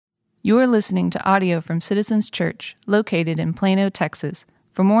You are listening to audio from Citizens Church, located in Plano, Texas.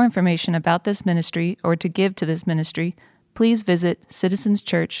 For more information about this ministry or to give to this ministry, please visit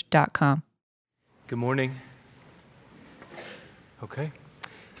citizenschurch.com. Good morning. Okay.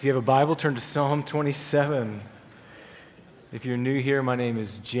 If you have a Bible, turn to Psalm 27. If you're new here, my name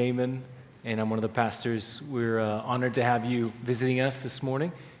is Jamin, and I'm one of the pastors. We're honored to have you visiting us this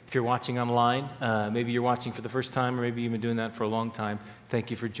morning. If you're watching online, maybe you're watching for the first time, or maybe you've been doing that for a long time, thank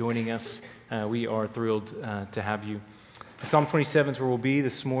you for joining us. We are thrilled to have you. Psalm 27 is where we'll be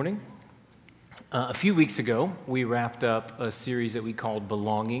this morning. A few weeks ago, we wrapped up a series that we called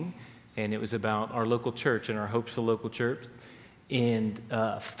Belonging, and it was about our local church and our hopes for the local church. In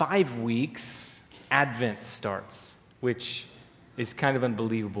 5 weeks, Advent starts, which is kind of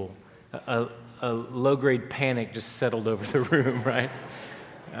unbelievable. A low-grade panic just settled over the room, right?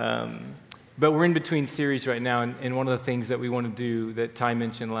 But we're in between series right now, and one of the things that we want to do that Ty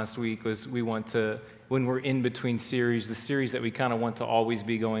mentioned last week was we want to, when we're in between series, the series that we kind of want to always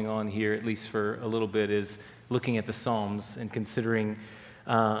be going on here, at least for a little bit, is looking at the Psalms and considering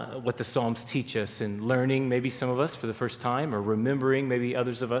what the Psalms teach us and learning, maybe some of us for the first time, or remembering, maybe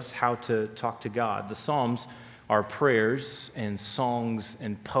others of us, how to talk to God. The Psalms are prayers and songs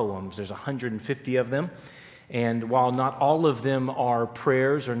and poems. There's 150 of them. And while not all of them are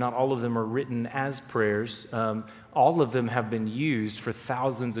prayers or not all of them are written as prayers, all of them have been used for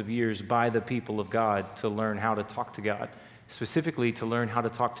thousands of years by the people of God to learn how to talk to God, specifically to learn how to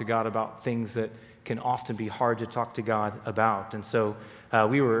talk to God about things that can often be hard to talk to God about. And so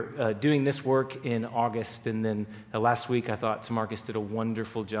we were doing this work in August, and then last week I thought Tamarcus did a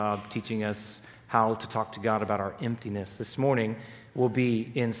wonderful job teaching us how to talk to God about our emptiness. This morning we'll be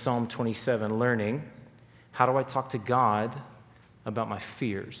in Psalm 27 learning, how do I talk to God about my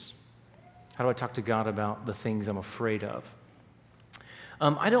fears? How do I talk to God about the things I'm afraid of?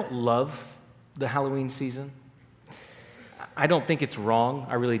 I don't love the Halloween season. I don't think it's wrong.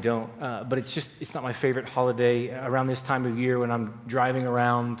 I really don't. But it's not my favorite holiday. Around this time of year when I'm driving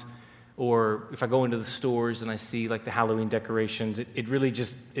around, or if I go into the stores and I see like the Halloween decorations, it really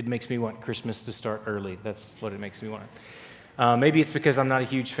just, it makes me want Christmas to start early. That's what it makes me want. Maybe it's because I'm not a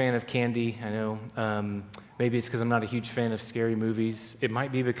huge fan of candy, I know. Maybe it's because I'm not a huge fan of scary movies. It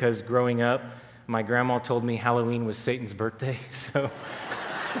might be because growing up, my grandma told me Halloween was Satan's birthday, so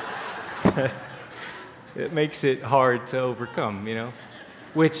it makes it hard to overcome, you know,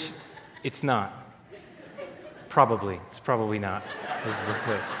 which it's not. Probably. It's probably not his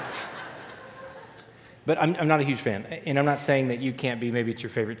birthday. But I'm not a huge fan, and I'm not saying that you can't be. Maybe it's your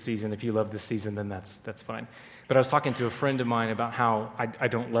favorite season. If you love this season, then that's fine. But I was talking to a friend of mine about how I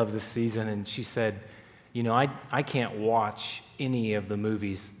don't love this season, and she said, you know, I can't watch any of the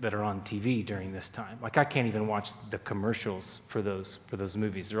movies that are on TV during this time. Like, I can't even watch the commercials for those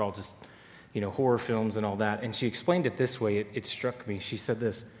movies. They're all just, you know, horror films and all that. And she explained it this way. It struck me. She said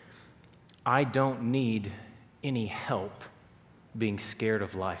this: I don't need any help being scared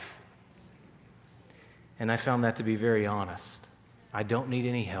of life. And I found that to be very honest. I don't need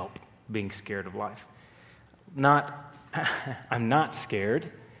any help being scared of life. I'm not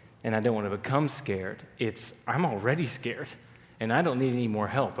scared, and I don't want to become scared. I'm already scared, and I don't need any more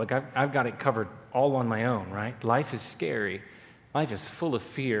help. Like, I've got it covered all on my own, right? Life is scary. Life is full of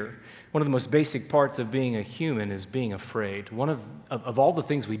fear. One of the most basic parts of being a human is being afraid. One of all the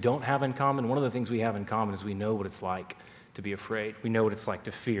things we don't have in common, one of the things we have in common is we know what it's like to be afraid. We know what it's like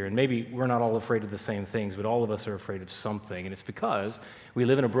to fear. And maybe we're not all afraid of the same things, but all of us are afraid of something, and it's because we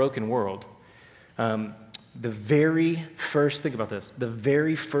live in a broken world. The very first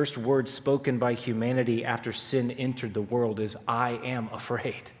word spoken by humanity after sin entered the world is, I am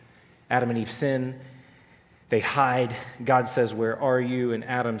afraid. Adam and Eve sin, they hide. God says, where are you? And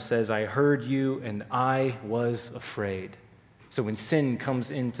Adam says, I heard you and I was afraid. So when sin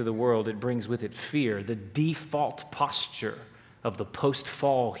comes into the world, it brings with it fear. The default posture of the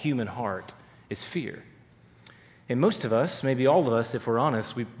post-fall human heart is fear. And most of us, maybe all of us, if we're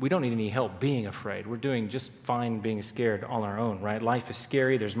honest, we don't need any help being afraid. We're doing just fine being scared on our own, right? Life is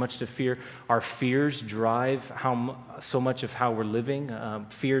scary. There's much to fear. Our fears drive so much of how we're living.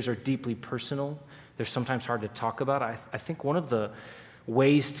 Fears are deeply personal. They're sometimes hard to talk about. I think one of the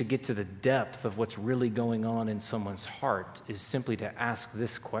ways to get to the depth of what's really going on in someone's heart is simply to ask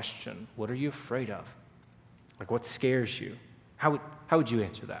this question: what are you afraid of? Like, what scares you? How would you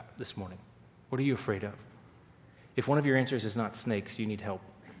answer that this morning? What are you afraid of? If one of your answers is not snakes, you need help.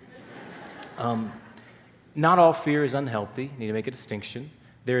 Not all fear is unhealthy. You need to make a distinction.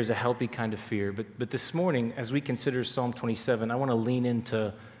 There is a healthy kind of fear. But this morning, as we consider Psalm 27, I want to lean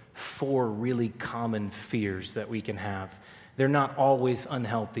into 4 really common fears that we can have They're not always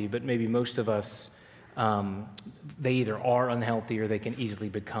unhealthy, but maybe most of us, they either are unhealthy or they can easily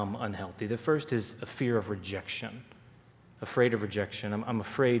become unhealthy. The first is a fear of rejection, afraid of rejection. I'm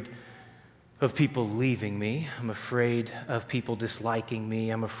afraid of people leaving me. I'm afraid of people disliking me.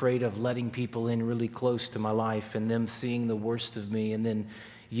 I'm afraid of letting people in really close to my life and them seeing the worst of me and then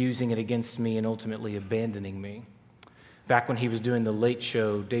using it against me and ultimately abandoning me. Back when he was doing The Late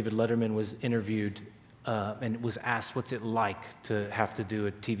Show, David Letterman was interviewed and was asked, what's it like to have to do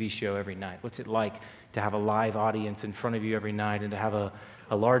a TV show every night? What's it like to have a live audience in front of you every night and to have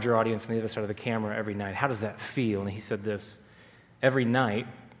a larger audience on the other side of the camera every night? How does that feel? And he said this, every night,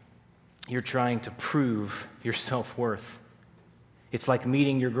 you're trying to prove your self-worth. It's like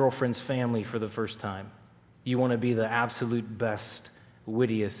meeting your girlfriend's family for the first time. You want to be the absolute best,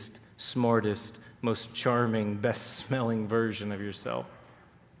 wittiest, smartest, most charming, best-smelling version of yourself.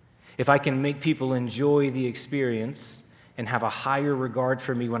 If I can make people enjoy the experience and have a higher regard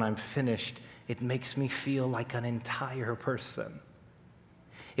for me when I'm finished, it makes me feel like an entire person.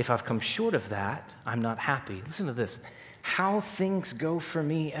 If I've come short of that, I'm not happy. Listen to this. How things go for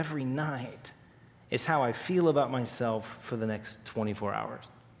me every night is how I feel about myself for the next 24 hours.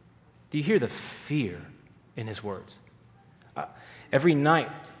 Do you hear the fear in his words? Every night,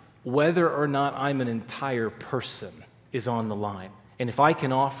 whether or not I'm an entire person is on the line. And if I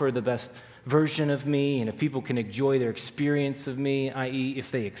can offer the best version of me, and if people can enjoy their experience of me, i.e.,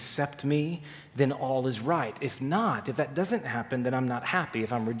 if they accept me, then all is right. If not, if that doesn't happen, then I'm not happy.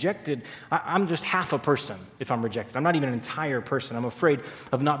 If I'm rejected, I'm just half a person if I'm rejected. I'm not even an entire person. I'm afraid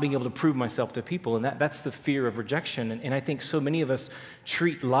of not being able to prove myself to people, and that's the fear of rejection. And I think so many of us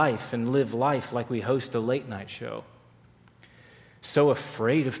treat life and live life like we host a late-night show. So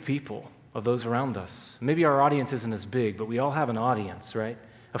afraid of people, of those around us. Maybe our audience isn't as big, but we all have an audience, right?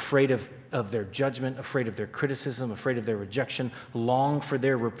 Afraid of their judgment, afraid of their criticism, afraid of their rejection, long for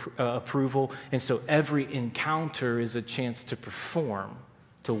their approval. And so every encounter is a chance to perform,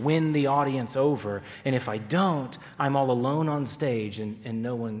 to win the audience over. And if I don't, I'm all alone on stage and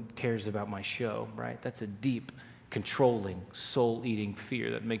no one cares about my show, right? That's a deep, controlling, soul-eating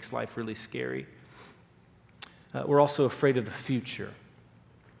fear that makes life really scary. We're also afraid of the future.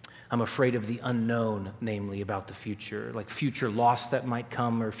 I'm afraid of the unknown, namely about the future, like future loss that might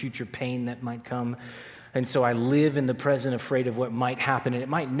come or future pain that might come. And so I live in the present afraid of what might happen. And it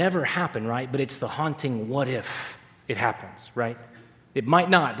might never happen, right? But it's the haunting what if it happens, right? It might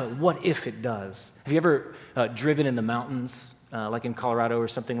not, but what if it does? Have you ever driven in the mountains, like in Colorado or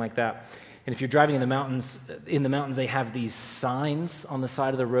something like that? And if you're driving in the mountains they have these signs on the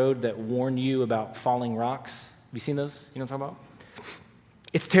side of the road that warn you about falling rocks. Have you seen those? You know what I'm talking about?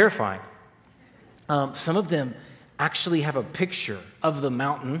 It's terrifying. Some of them actually have a picture of the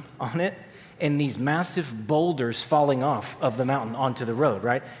mountain on it and these massive boulders falling off of the mountain onto the road,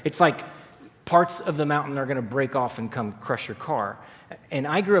 right? It's like parts of the mountain are going to break off and come crush your car. And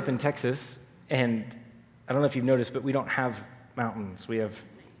I grew up in Texas, and I don't know if you've noticed, but we don't have mountains. We have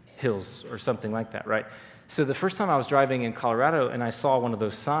hills or something like that, right? So the first time I was driving in Colorado and I saw one of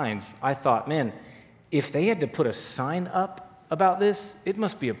those signs, I thought, man, if they had to put a sign up about this, it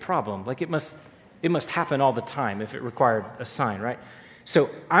must be a problem. Like it must happen all the time if it required a sign, right? So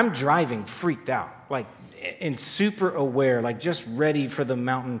I'm driving freaked out, like, and super aware, like just ready for the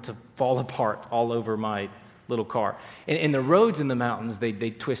mountain to fall apart all over my little car. And the roads in the mountains, they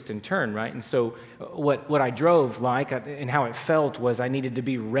twist and turn, right? And so what I drove like and how it felt was I needed to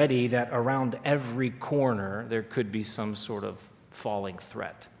be ready that around every corner there could be some sort of falling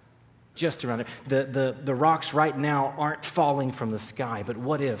threat. Just around it. The rocks right now aren't falling from the sky, but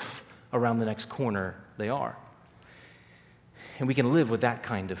what if around the next corner they are? And we can live with that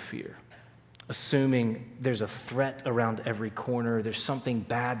kind of fear, assuming there's a threat around every corner, there's something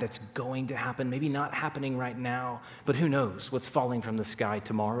bad that's going to happen, maybe not happening right now, but who knows what's falling from the sky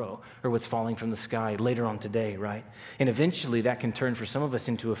tomorrow or what's falling from the sky later on today, right? And eventually that can turn for some of us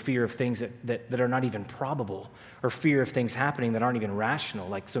into a fear of things that are not even probable, or fear of things happening that aren't even rational.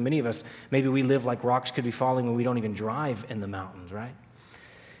 Like so many of us, maybe we live like rocks could be falling when we don't even drive in the mountains, right?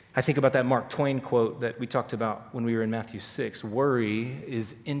 I think about that Mark Twain quote that we talked about when we were in Matthew 6. Worry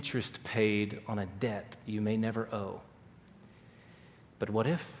is interest paid on a debt you may never owe. But what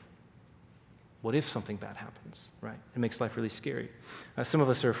if? What if something bad happens, right? It makes life really scary. Some of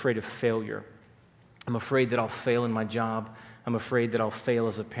us are afraid of failure. I'm afraid that I'll fail in my job. I'm afraid that I'll fail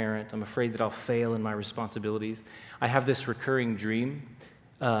as a parent. I'm afraid that I'll fail in my responsibilities. I have this recurring dream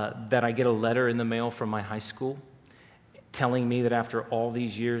that I get a letter in the mail from my high school telling me that after all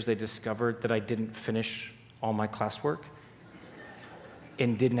these years they discovered that I didn't finish all my classwork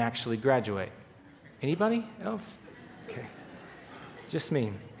and didn't actually graduate. Anybody else? Okay. just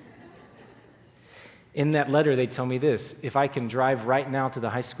me. In that letter, they tell me this: if I can drive right now to the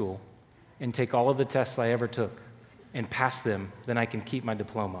high school and take all of the tests I ever took and pass them, then I can keep my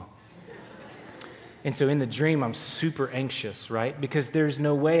diploma. And so in the dream, I'm super anxious, right? Because there's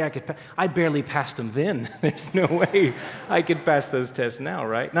no way I could I barely passed them then. There's no way I could pass those tests now,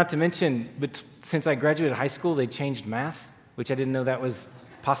 right? Not to mention, but since I graduated high school, they changed math, which I didn't know that was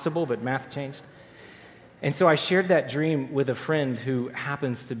possible, but math changed. And so I shared that dream with a friend who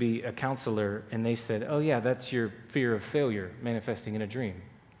happens to be a counselor, and they said, oh yeah, that's your fear of failure manifesting in a dream.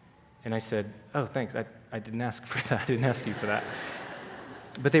 And I said, oh, thanks, I didn't ask for that. I didn't ask you for that.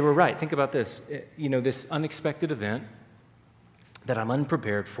 But they were right. Think about this. This unexpected event that I'm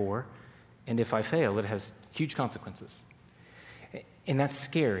unprepared for, and if I fail, it has huge consequences. And that's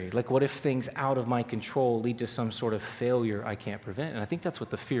scary. Like, what if things out of my control lead to some sort of failure I can't prevent? And I think that's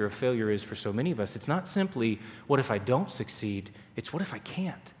what the fear of failure is for so many of us. It's not simply, what if I don't succeed? It's, what if I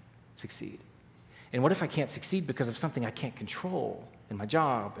can't succeed? And what if I can't succeed because of something I can't control in my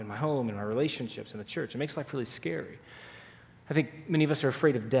job, in my home, in my relationships, in the church? It makes life really scary. I think many of us are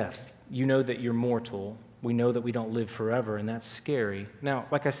afraid of death. You know that you're mortal. We know that we don't live forever, and that's scary. Now,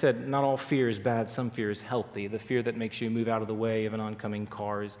 like I said, not all fear is bad. Some fear is healthy. The fear that makes you move out of the way of an oncoming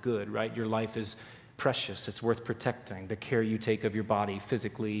car is good, right? Your life is precious. It's worth protecting. The care you take of your body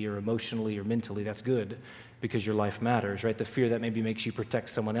physically or emotionally or mentally, that's good because your life matters, right? The fear that maybe makes you protect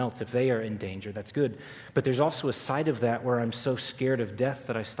someone else if they are in danger, that's good. But there's also a side of that where I'm so scared of death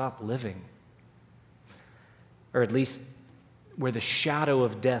that I stop living. Or at least where the shadow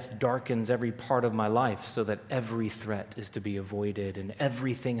of death darkens every part of my life so that every threat is to be avoided and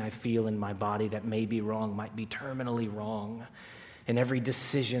everything I feel in my body that may be wrong might be terminally wrong. And every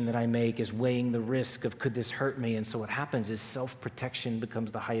decision that I make is weighing the risk of, could this hurt me? And so what happens is self-protection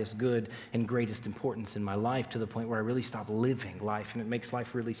becomes the highest good and greatest importance in my life, to the point where I really stop living life, and it makes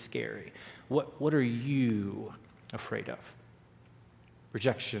life really scary. What are you afraid of?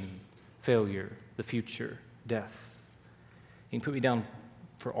 Rejection, failure, the future, death. You can put me down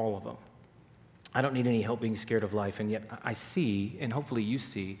for all of them. I don't need any help being scared of life, and yet I see, and hopefully you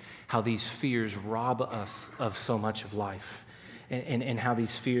see, how these fears rob us of so much of life, and how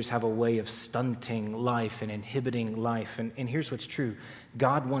these fears have a way of stunting life and inhibiting life. And here's what's true.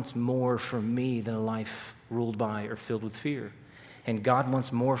 God wants more for me than a life ruled by or filled with fear. And God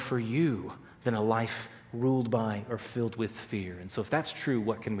wants more for you than a life ruled by or filled with fear. And so if that's true,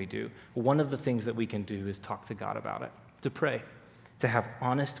 what can we do? One of the things that we can do is talk to God about it. To pray, to have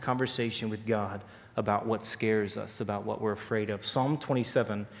honest conversation with God about what scares us, about what we're afraid of. Psalm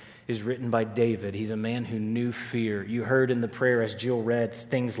 27 is written by David. He's a man who knew fear. You heard in the prayer, as Jill read,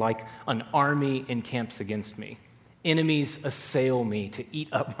 things like, an army encamps against me. Enemies assail me to eat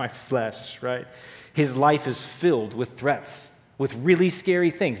up my flesh, right? His life is filled with threats, with really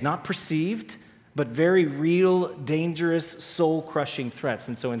scary things, not perceived, but very real, dangerous, soul-crushing threats.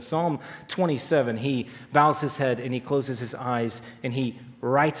 And so in Psalm 27, he bows his head and he closes his eyes and he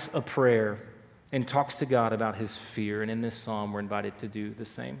writes a prayer and talks to God about his fear. And in this psalm, we're invited to do the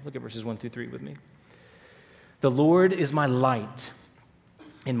same. Look at verses 1-3 with me. The Lord is my light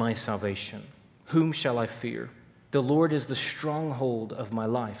and my salvation. Whom shall I fear? The Lord is the stronghold of my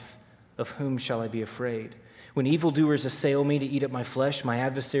life. Of whom shall I be afraid? When evildoers assail me to eat up my flesh, my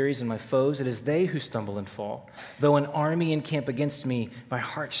adversaries and my foes, it is they who stumble and fall. Though an army encamp against me, my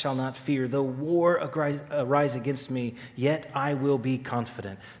heart shall not fear. Though war arise against me, yet I will be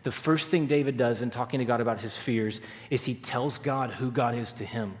confident. The first thing David does in talking to God about his fears is he tells God who God is to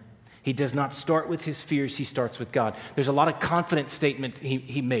him. He does not start with his fears, he starts with God. There's a lot of confident statements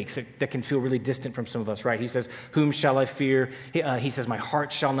he makes that can feel really distant from some of us, right? He says, whom shall I fear? He says, my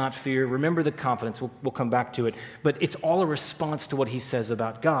heart shall not fear. Remember the confidence, we'll come back to it. But it's all a response to what he says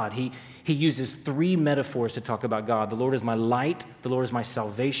about God. He uses three metaphors to talk about God. The Lord is my light, the Lord is my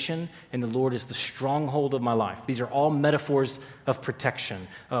salvation, and the Lord is the stronghold of my life. These are all metaphors of protection.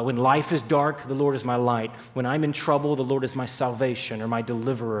 When life is dark, the Lord is my light. When I'm in trouble, the Lord is my salvation or my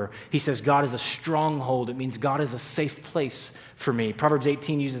deliverer. He says God is a stronghold. It means God is a safe place for me. Proverbs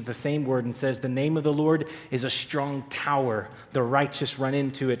 18 uses the same word and says, the name of the Lord is a strong tower. The righteous run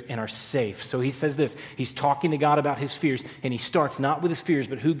into it and are safe. So he says this, he's talking to God about his fears, and he starts not with his fears,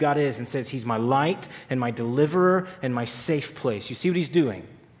 but who God is, and says he's my light and my deliverer and my safe place. You see what he's doing?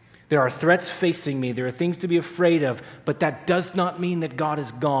 There are threats facing me. There are things to be afraid of, but that does not mean that God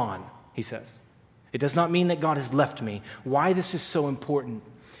is gone, he says. It does not mean that God has left me. Why this is so important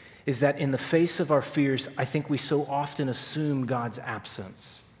is that in the face of our fears, I think we so often assume God's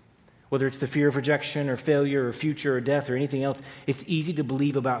absence. Whether it's the fear of rejection or failure or future or death or anything else, it's easy to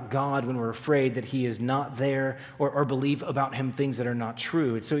believe about God when we're afraid that he is not there, or believe about him things that are not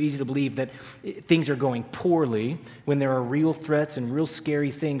true. It's so easy to believe that things are going poorly when there are real threats and real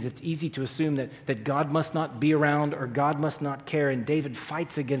scary things. It's easy to assume that God must not be around or God must not care, and David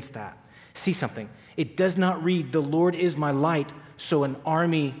fights against that. See something. It does not read, "The Lord is my light, so an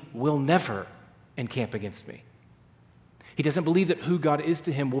army will never encamp against me." He doesn't believe that who God is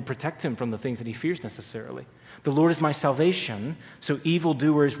to him will protect him from the things that he fears necessarily. "The Lord is my salvation, so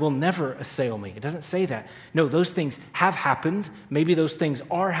evildoers will never assail me." It doesn't say that. No, those things have happened. Maybe those things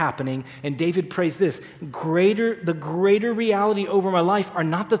are happening. And David prays this: the greater reality over my life are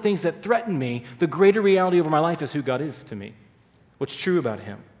not the things that threaten me. The greater reality over my life is who God is to me, what's true about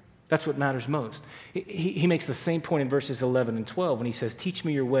him. That's what matters most. He makes the same point in verses 11 and 12 when he says, "Teach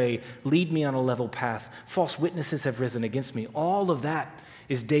me your way, lead me on a level path. False witnesses have risen against me." All of that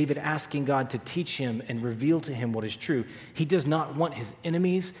is David asking God to teach him and reveal to him what is true. He does not want his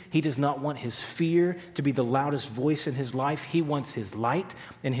enemies. He does not want his fear to be the loudest voice in his life. He wants his light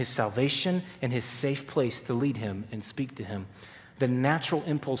and his salvation and his safe place to lead him and speak to him. The natural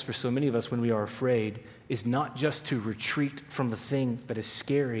impulse for so many of us when we are afraid is not just to retreat from the thing that is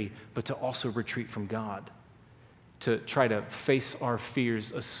scary, but to also retreat from God, to try to face our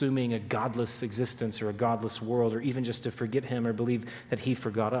fears, assuming a godless existence or a godless world, or even just to forget him or believe that he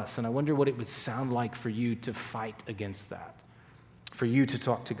forgot us. And I wonder what it would sound like for you to fight against that, for you to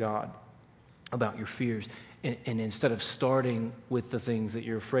talk to God about your fears. And instead of starting with the things that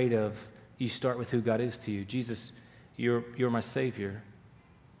you're afraid of, you start with who God is to you. Jesus, you're my Savior.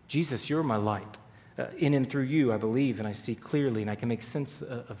 Jesus, you're my light. In and through you, I believe and I see clearly, and I can make sense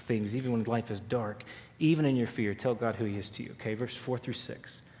of things even when life is dark. Even in your fear, tell God who he is to you. Okay, verse 4 through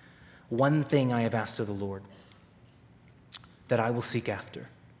 6. "One thing I have asked of the Lord, that I will seek after,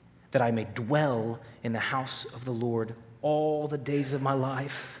 that I may dwell in the house of the Lord all the days of my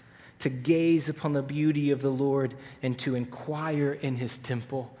life, to gaze upon the beauty of the Lord and to inquire in his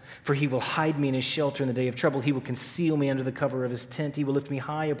temple. For he will hide me in his shelter in the day of trouble. He will conceal me under the cover of his tent. He will lift me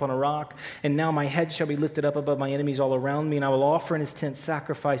high upon a rock. And now my head shall be lifted up above my enemies all around me. And I will offer in his tent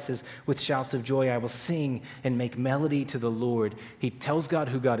sacrifices with shouts of joy. I will sing and make melody to the Lord." He tells God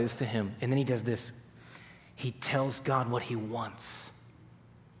who God is to him. And then he does this. He tells God what he wants,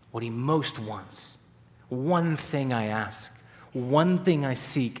 what he most wants. "One thing I ask, one thing I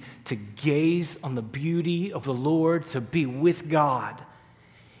seek, to gaze on the beauty of the Lord, to be with God."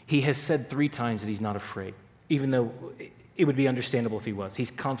 He has said 3 times that he's not afraid, even though it would be understandable if he was. He's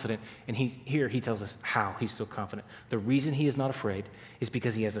confident, and here he tells us how he's so confident. The reason he is not afraid is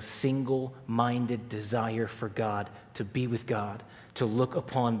because he has a single-minded desire for God, to be with God, to look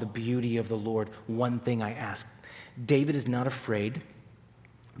upon the beauty of the Lord. "One thing I ask." David is not afraid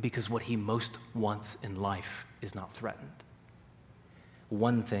because what he most wants in life is not threatened.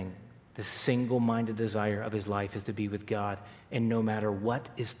 One thing, the single-minded desire of his life is to be with God. And no matter what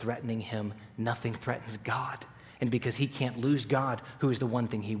is threatening him, nothing threatens God. And because he can't lose God, who is the one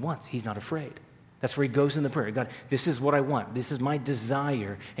thing he wants, he's not afraid. That's where he goes in the prayer. God, this is what I want. This is my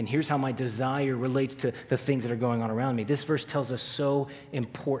desire. And here's how my desire relates to the things that are going on around me. This verse tells us so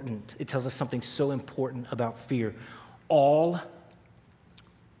important. It tells us something so important about fear. All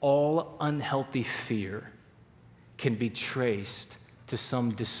unhealthy fear can be traced to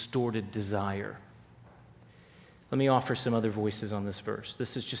some distorted desire. Let me offer some other voices on this verse.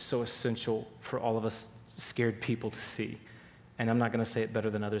 This is just so essential for all of us scared people to see. And I'm not going to say it better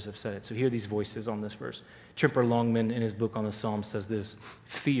than others have said it. So hear these voices on this verse. Tremper Longman, in his book on the Psalms, says this: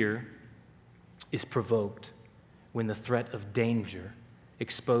 "Fear is provoked when the threat of danger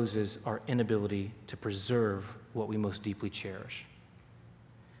exposes our inability to preserve what we most deeply cherish."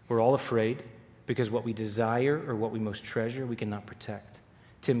 We're all afraid because what we desire or what we most treasure, we cannot protect.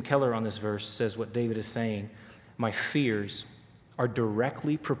 Tim Keller on this verse says what David is saying: "My fears are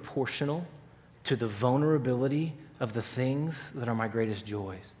directly proportional to the vulnerability of the things that are my greatest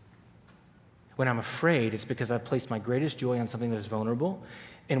joys." When I'm afraid, it's because I've placed my greatest joy on something that is vulnerable.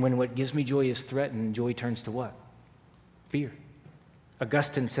 And when what gives me joy is threatened, joy turns to what? Fear.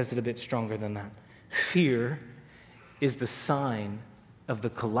 Augustine says it a bit stronger than that. Fear is the sign of the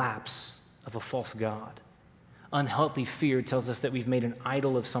collapse of a false god. Unhealthy fear tells us that we've made an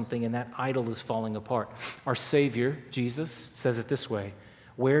idol of something and that idol is falling apart. Our Savior, Jesus, says it this way: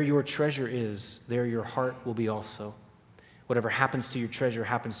 "Where your treasure is, there your heart will be also." Whatever happens to your treasure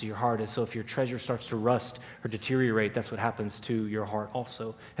happens to your heart. And so if your treasure starts to rust or deteriorate, that's what happens to your heart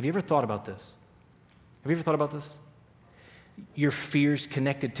also. Have you ever thought about this? Have you ever thought about this? Your fears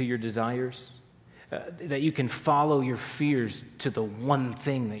connected to your desires. that you can follow your fears to the one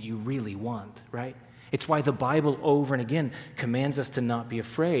thing that you really want, right? It's why the Bible over and again commands us to not be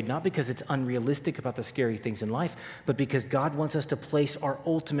afraid, not because it's unrealistic about the scary things in life, but because God wants us to place our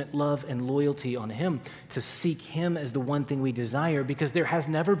ultimate love and loyalty on Him, to seek Him as the one thing we desire, because there has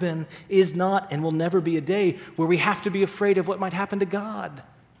never been, is not, and will never be a day where we have to be afraid of what might happen to God.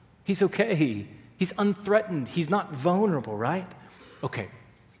 He's okay. He's unthreatened. He's not vulnerable, right? Okay.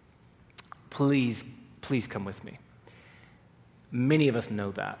 Please come with me. Many of us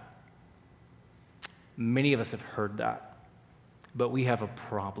know that. Many of us have heard that, but we have a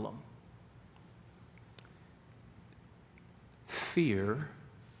problem. Fear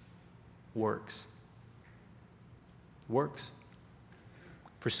works. Works.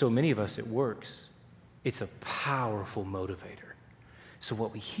 For so many of us, it works. It's a powerful motivator. So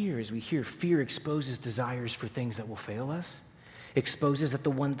what we hear fear exposes desires for things that will fail us, exposes that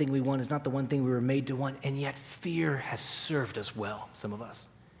the one thing we want is not the one thing we were made to want, and yet fear has served us well, some of us.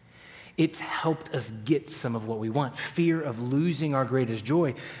 It's helped us get some of what we want. Fear of losing our greatest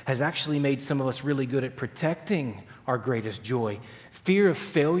joy has actually made some of us really good at protecting our greatest joy. Fear of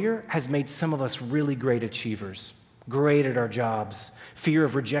failure has made some of us really great achievers, great at our jobs. Fear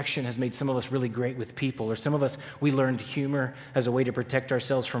of rejection has made some of us really great with people. Or some of us, we learned humor as a way to protect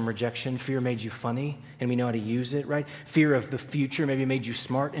ourselves from rejection. Fear made you funny, and we know how to use it, right? Fear of the future maybe made you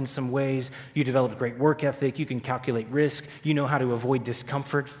smart in some ways. You developed great work ethic. You can calculate risk. You know how to avoid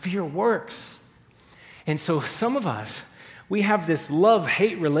discomfort. Fear works. And so some of us, we have this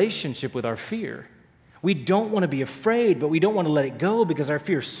love-hate relationship with our fear. We don't want to be afraid, but we don't want to let it go because our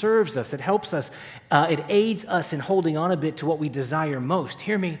fear serves us. It helps us. It aids us in holding on a bit to what we desire most.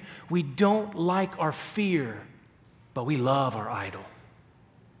 Hear me. We don't like our fear, but we love our idol.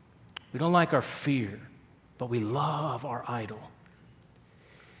 We don't like our fear, but we love our idol.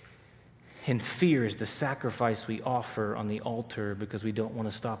 And fear is the sacrifice we offer on the altar because we don't want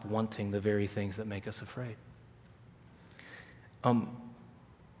to stop wanting the very things that make us afraid.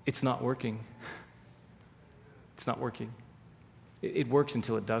 It's not working. It's not working. It works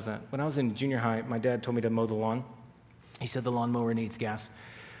until it doesn't. When I was in junior high, my dad told me to mow the lawn. He said the lawnmower needs gas,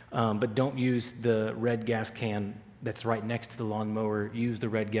 but don't use the red gas can that's right next to the lawnmower. Use the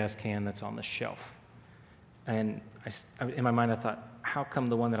red gas can that's on the shelf. And in my mind, I thought, how come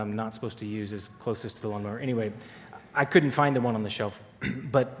the one that I'm not supposed to use is closest to the lawnmower? Anyway, I couldn't find the one on the shelf,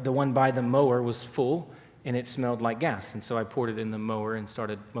 but the one by the mower was full, and it smelled like gas. And so I poured it in the mower and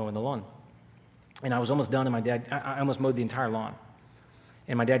started mowing the lawn. And I was almost done, and I almost mowed the entire lawn.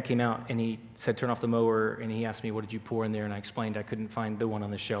 And my dad came out, and he said, turn off the mower, and he asked me, what did you pour in there? And I explained I couldn't find the one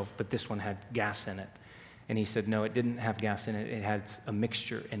on the shelf, but this one had gas in it. And he said, no, it didn't have gas in it. It had a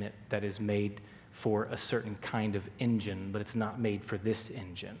mixture in it that is made for a certain kind of engine, but it's not made for this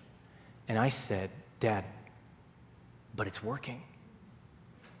engine. And I said, Dad, but it's working.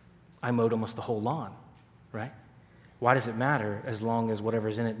 I mowed almost the whole lawn, right? Why does it matter as long as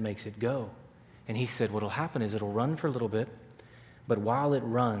whatever's in it makes it go? And he said, what'll happen is it'll run for a little bit, but while it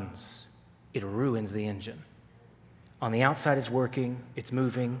runs, it ruins the engine. On the outside, it's working, it's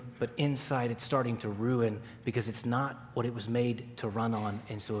moving, but inside, it's starting to ruin because it's not what it was made to run on,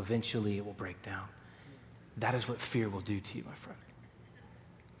 and so eventually it will break down. That is what fear will do to you, my friend.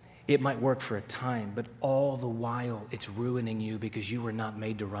 It might work for a time, but all the while, it's ruining you because you were not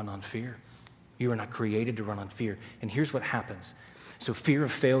made to run on fear. You were not created to run on fear. And here's what happens. So fear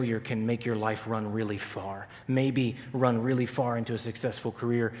of failure can make your life run really far. Maybe run really far into a successful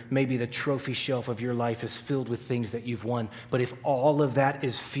career. Maybe the trophy shelf of your life is filled with things that you've won. But if all of that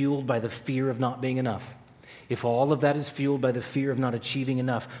is fueled by the fear of not being enough, if all of that is fueled by the fear of not achieving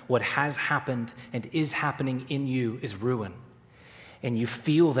enough, what has happened and is happening in you is ruin. And you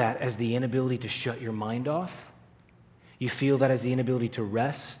feel that as the inability to shut your mind off. You feel that as the inability to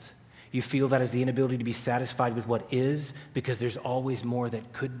rest. You feel that as the inability to be satisfied with what is because there's always more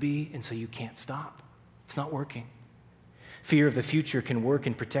that could be, and so you can't stop. It's not working. Fear of the future can work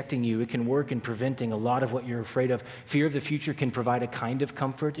in protecting you. It can work in preventing a lot of what you're afraid of. Fear of the future can provide a kind of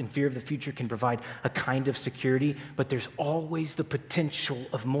comfort, and fear of the future can provide a kind of security, but there's always the potential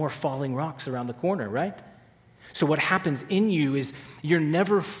of more falling rocks around the corner, right? So what happens in you is you're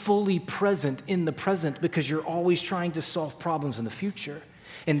never fully present in the present because you're always trying to solve problems in the future.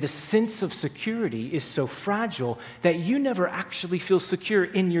 And the sense of security is so fragile that you never actually feel secure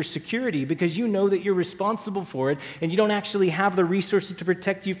in your security because you know that you're responsible for it and you don't actually have the resources to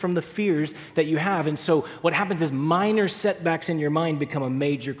protect you from the fears that you have. And so what happens is minor setbacks in your mind become a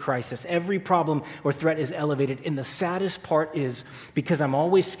major crisis. Every problem or threat is elevated. And the saddest part is because I'm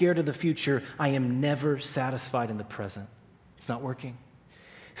always scared of the future, I am never satisfied in the present. It's not working.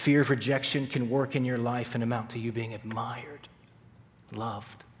 Fear of rejection can work in your life and amount to you being admired,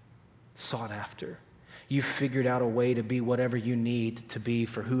 loved, sought after. You've figured out a way to be whatever you need to be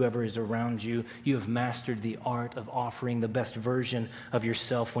for whoever is around you. You have mastered the art of offering the best version of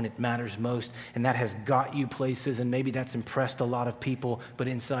yourself when it matters most, and that has got you places, and maybe that's impressed a lot of people, but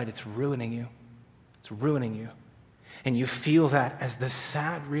inside it's ruining you. It's ruining you. And you feel that as the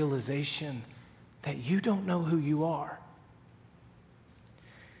sad realization that you don't know who you are.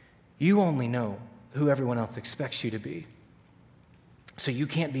 You only know who everyone else expects you to be. So you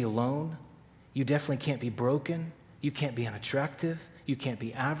can't be alone. You definitely can't be broken. You can't be unattractive. You can't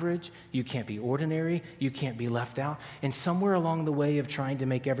be average. You can't be ordinary. You can't be left out. And somewhere along the way of trying to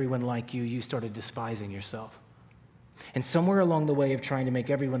make everyone like you, you started despising yourself. And somewhere along the way of trying to make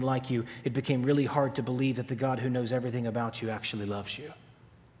everyone like you, it became really hard to believe that the God who knows everything about you actually loves you.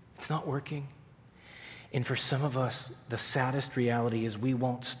 It's not working. And for some of us, the saddest reality is we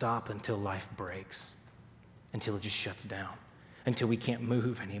won't stop until life breaks, until it just shuts down, until we can't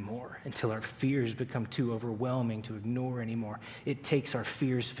move anymore, until our fears become too overwhelming to ignore anymore. It takes our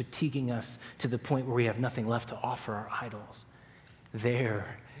fears fatiguing us to the point where we have nothing left to offer our idols. There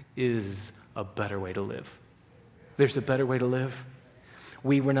is a better way to live. There's a better way to live.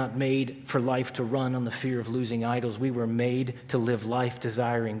 We were not made for life to run on the fear of losing idols. We were made to live life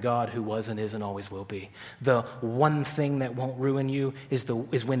desiring God who was and is and always will be. The one thing that won't ruin you is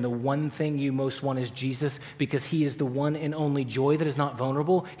when the one thing you most want is Jesus, because he is the one and only joy that is not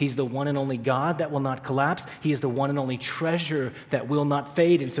vulnerable. He's the one and only God that will not collapse. He is the one and only treasure that will not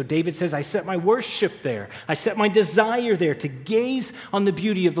fade. And so David says, I set my worship there. I set my desire there to gaze on the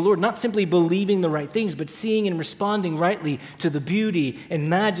beauty of the Lord, not simply believing the right things, but seeing and responding rightly to the beauty and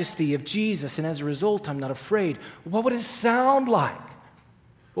majesty of Jesus, and as a result, I'm not afraid. What would it sound like?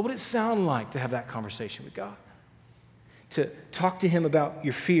 What would it sound like to have that conversation with God? To talk to him about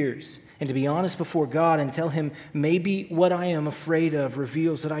your fears and to be honest before God and tell him, maybe what I am afraid of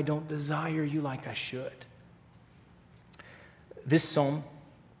reveals that I don't desire you like I should. This psalm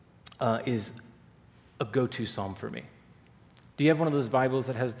is a go-to psalm for me. Do you have one of those Bibles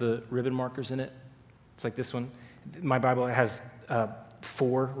that has the ribbon markers in it? It's like this one. My Bible has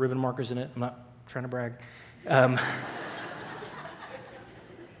 4 ribbon markers in it. I'm not trying to brag.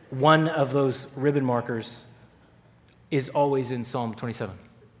 One of those ribbon markers is always in Psalm 27.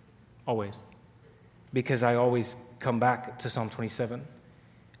 Always. Because I always come back to Psalm 27.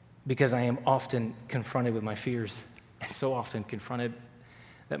 Because I am often confronted with my fears. And so often confronted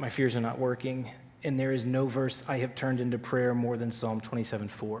that my fears are not working. And there is no verse I have turned into prayer more than Psalm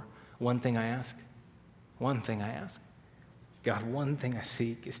 27:4. One thing I ask. God, one thing I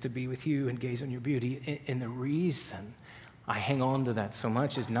seek is to be with you and gaze on your beauty. And the reason I hang on to that so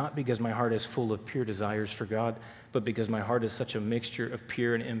much is not because my heart is full of pure desires for God, but because my heart is such a mixture of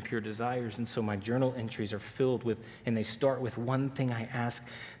pure and impure desires. And so my journal entries are filled with, and they start with one thing I ask,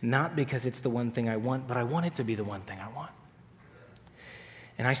 not because it's the one thing I want, but I want it to be the one thing I want.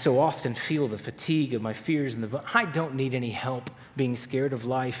 And I so often feel the fatigue of my fears and I don't need any help being scared of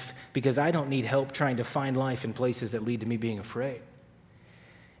life, because I don't need help trying to find life in places that lead to me being afraid.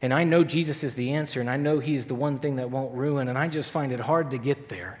 And I know Jesus is the answer, and I know he is the one thing that won't ruin, and I just find it hard to get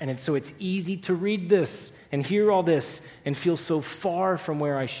there. And so it's easy to read this and hear all this and feel so far from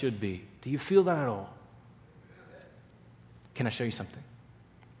where I should be. Do you feel that at all? Can I show you something?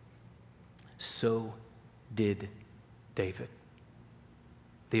 So did David,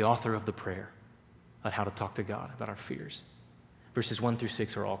 the author of the prayer on how to talk to God about our fears. Verses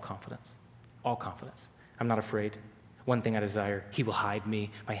 1-6 are all confidence. All confidence. I'm not afraid. One thing I desire, he will hide me.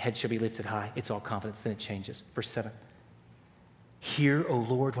 My head shall be lifted high. It's all confidence. Then it changes. Verse 7. Hear, O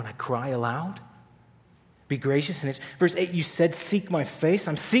Lord, when I cry aloud. Be gracious. And verse 8, you said, seek my face.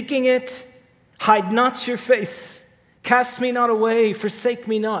 I'm seeking it. Hide not your face. Cast me not away. Forsake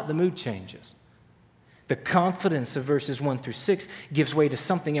me not. The mood changes. The confidence of verses 1-6 gives way to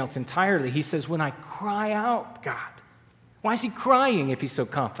something else entirely. He says, when I cry out, God. Why is he crying if he's so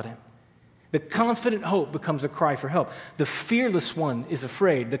confident? The confident hope becomes a cry for help. The fearless one is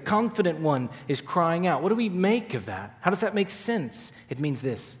afraid. The confident one is crying out. What do we make of that? How does that make sense? It means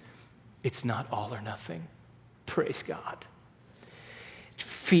this. It's not all or nothing. Praise God.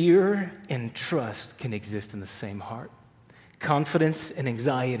 Fear and trust can exist in the same heart. Confidence and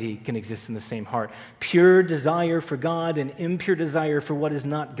anxiety can exist in the same heart. Pure desire for God and impure desire for what is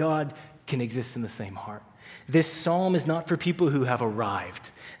not God can exist in the same heart. This psalm is not for people who have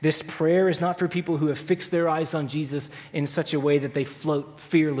arrived. This prayer is not for people who have fixed their eyes on Jesus in such a way that they float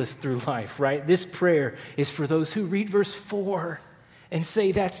fearless through life, right? This prayer is for those who read verse 4 and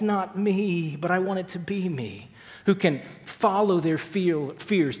say, that's not me, but I want it to be me. who can follow their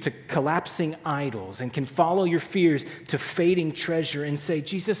fears to collapsing idols and can follow your fears to fading treasure and say,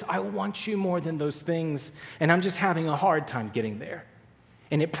 Jesus, I want you more than those things, and I'm just having a hard time getting there.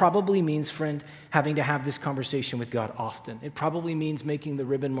 And it probably means, friend, having to have this conversation with God often. It probably means making the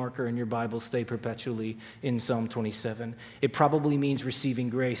ribbon marker in your Bible stay perpetually in Psalm 27. It probably means receiving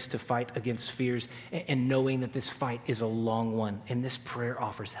grace to fight against fears and knowing that this fight is a long one, and this prayer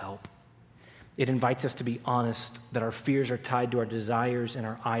offers help. It invites us to be honest that our fears are tied to our desires and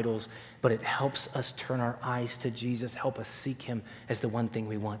our idols, but it helps us turn our eyes to Jesus, help us seek him as the one thing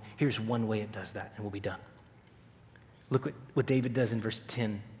we want. Here's one way it does that, and we'll be done. Look what David does in verse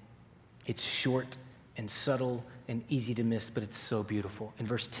 10. It's short and subtle and easy to miss, but it's so beautiful. In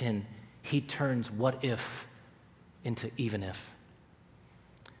verse 10, he turns what if into even if.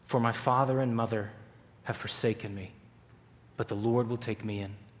 For my father and mother have forsaken me, but the Lord will take me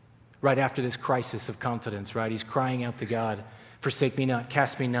in. Right after this crisis of confidence, right? He's crying out to God, forsake me not,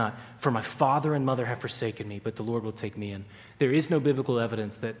 cast me not, for my father and mother have forsaken me, but the Lord will take me in. There is no biblical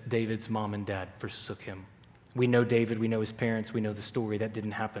evidence that David's mom and dad forsook him. We know David, we know his parents, we know the story. That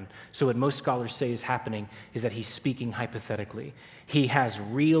didn't happen. So what most scholars say is happening is that he's speaking hypothetically. He has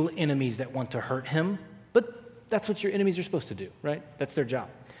real enemies that want to hurt him, but that's what your enemies are supposed to do, right? That's their job.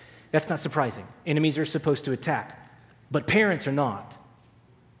 That's not surprising. Enemies are supposed to attack, but parents are not.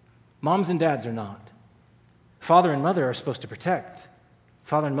 Moms and dads are not. Father and mother are supposed to protect.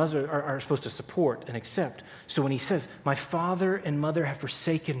 Father and mother are supposed to support and accept. So when he says, my father and mother have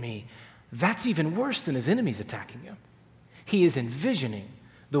forsaken me, that's even worse than his enemies attacking him. He is envisioning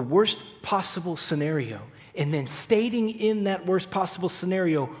the worst possible scenario and then stating in that worst possible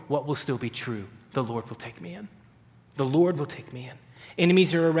scenario what will still be true. The Lord will take me in. The Lord will take me in.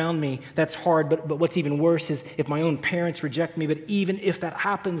 Enemies are around me. That's hard, but what's even worse is if my own parents reject me, but even if that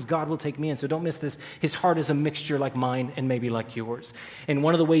happens, God will take me in. So don't miss this. His heart is a mixture like mine and maybe like yours. And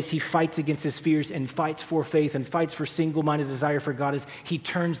one of the ways he fights against his fears and fights for faith and fights for single-minded desire for God is he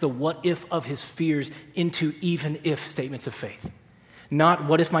turns the what if of his fears into even if statements of faith. Not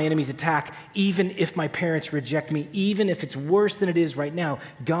what if my enemies attack, even if my parents reject me, even if it's worse than it is right now,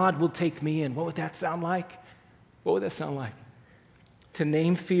 God will take me in. What would that sound like? What would that sound like? To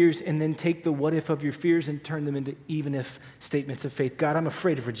name fears and then take the what if of your fears and turn them into even if statements of faith. God, I'm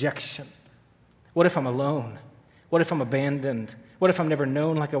afraid of rejection. What if I'm alone? What if I'm abandoned? What if I'm never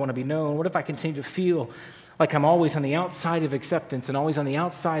known like I want to be known? What if I continue to feel like I'm always on the outside of acceptance and always on the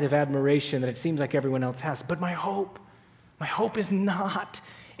outside of admiration that it seems like everyone else has? But my hope is not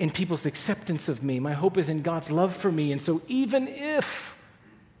in people's acceptance of me. My hope is in God's love for me. And so even if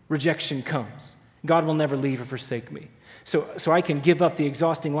rejection comes, God will never leave or forsake me. So I can give up the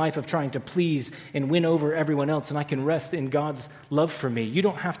exhausting life of trying to please and win over everyone else, and I can rest in God's love for me. You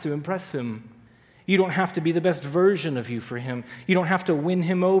don't have to impress him. You don't have to be the best version of you for him. You don't have to win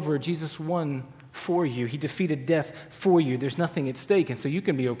him over. Jesus won for you. He defeated death for you. There's nothing at stake, and so you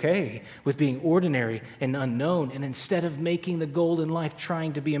can be okay with being ordinary and unknown. And instead of making the goal in life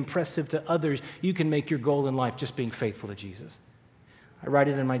trying to be impressive to others, you can make your goal in life just being faithful to Jesus. I write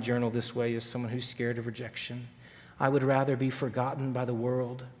it in my journal this way as someone who's scared of rejection. I would rather be forgotten by the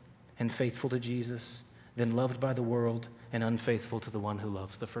world and faithful to Jesus than loved by the world and unfaithful to the one who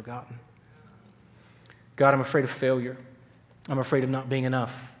loves the forgotten. God, I'm afraid of failure. I'm afraid of not being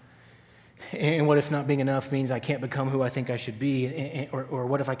enough. And what if not being enough means I can't become who I think I should be? Or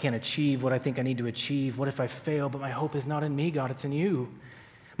what if I can't achieve what I think I need to achieve? What if I fail? But my hope is not in me, God, it's in you.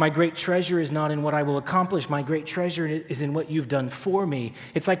 My great treasure is not in what I will accomplish. My great treasure is in what you've done for me.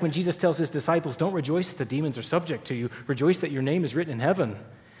 It's like when Jesus tells his disciples, don't rejoice that the demons are subject to you. Rejoice that your name is written in heaven.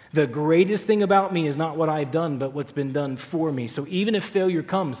 The greatest thing about me is not what I've done, but what's been done for me. So even if failure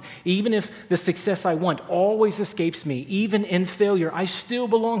comes, even if the success I want always escapes me, even in failure, I still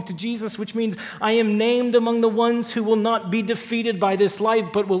belong to Jesus, which means I am named among the ones who will not be defeated by this life,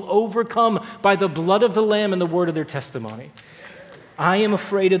 but will overcome by the blood of the Lamb and the word of their testimony. I am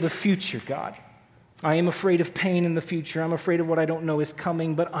afraid of the future, God. I am afraid of pain in the future. I'm afraid of what I don't know is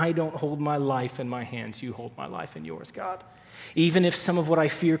coming, but I don't hold my life in my hands. You hold my life in yours, God. Even if some of what I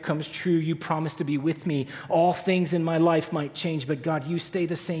fear comes true, you promise to be with me. All things in my life might change, but God, you stay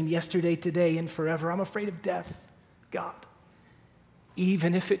the same yesterday, today, and forever. I'm afraid of death, God.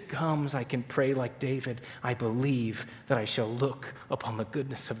 Even if it comes, I can pray like David. I believe that I shall look upon the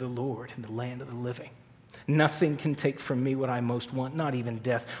goodness of the Lord in the land of the living. Nothing can take from me what I most want, not even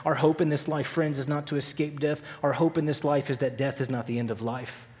death. Our hope in this life, friends, is not to escape death. Our hope in this life is that death is not the end of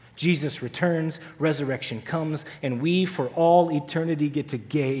life. Jesus returns, resurrection comes, and we for all eternity get to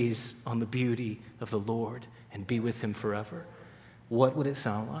gaze on the beauty of the Lord and be with him forever. What would it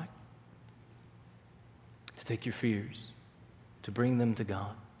sound like to take your fears, to bring them to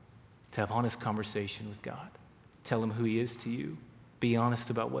God, to have honest conversation with God. Tell him who he is to you. Be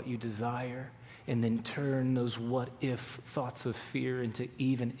honest about what you desire, and then turn those what-if thoughts of fear into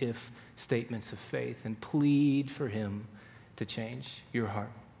even-if statements of faith, and plead for him to change your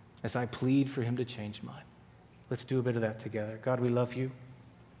heart as I plead for him to change mine. Let's do a bit of that together. God, we love you.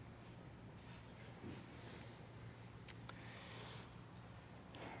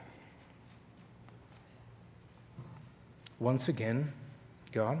 Once again,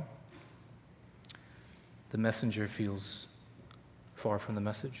 God, the messenger feels far from the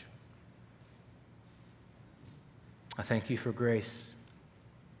message. I thank you for grace.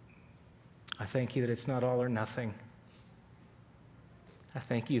 I thank you that it's not all or nothing. I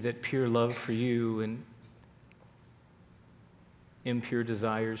thank you that pure love for you and impure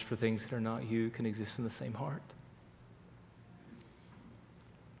desires for things that are not you can exist in the same heart.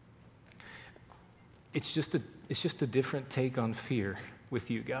 It's just a different take on fear with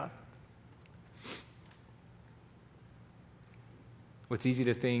you, God. What's easy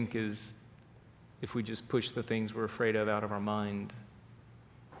to think is if we just push the things we're afraid of out of our mind,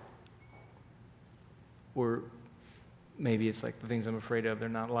 or maybe it's like the things I'm afraid of, they're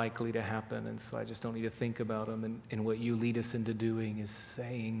not likely to happen, and so I just don't need to think about them. And what you lead us into doing is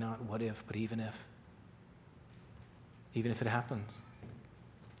saying not what if, but even if. Even if it happens.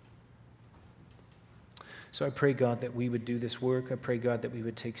 So I pray, God, that we would do this work. I pray, God, that we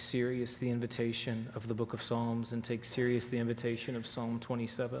would take serious the invitation of the book of Psalms and take serious the invitation of Psalm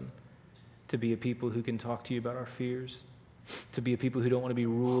 27 to be a people who can talk to you about our fears, to be a people who don't want to be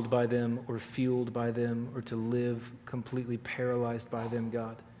ruled by them or fueled by them or to live completely paralyzed by them,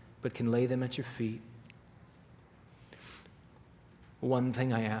 God, but can lay them at your feet. One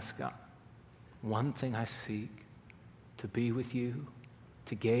thing I ask, God, one thing I seek, to be with you,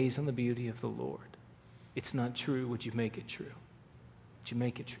 to gaze on the beauty of the Lord. It's not true. Would you make it true? Would you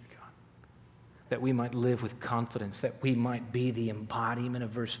make it true, God? That we might live with confidence, that we might be the embodiment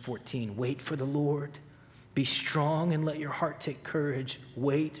of verse 14. Wait for the Lord. Be strong and let your heart take courage.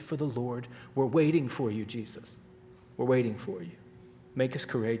 Wait for the Lord. We're waiting for you, Jesus. We're waiting for you. Make us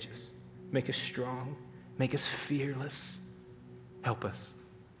courageous. Make us strong. Make us fearless. Help us.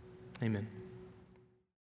 Amen.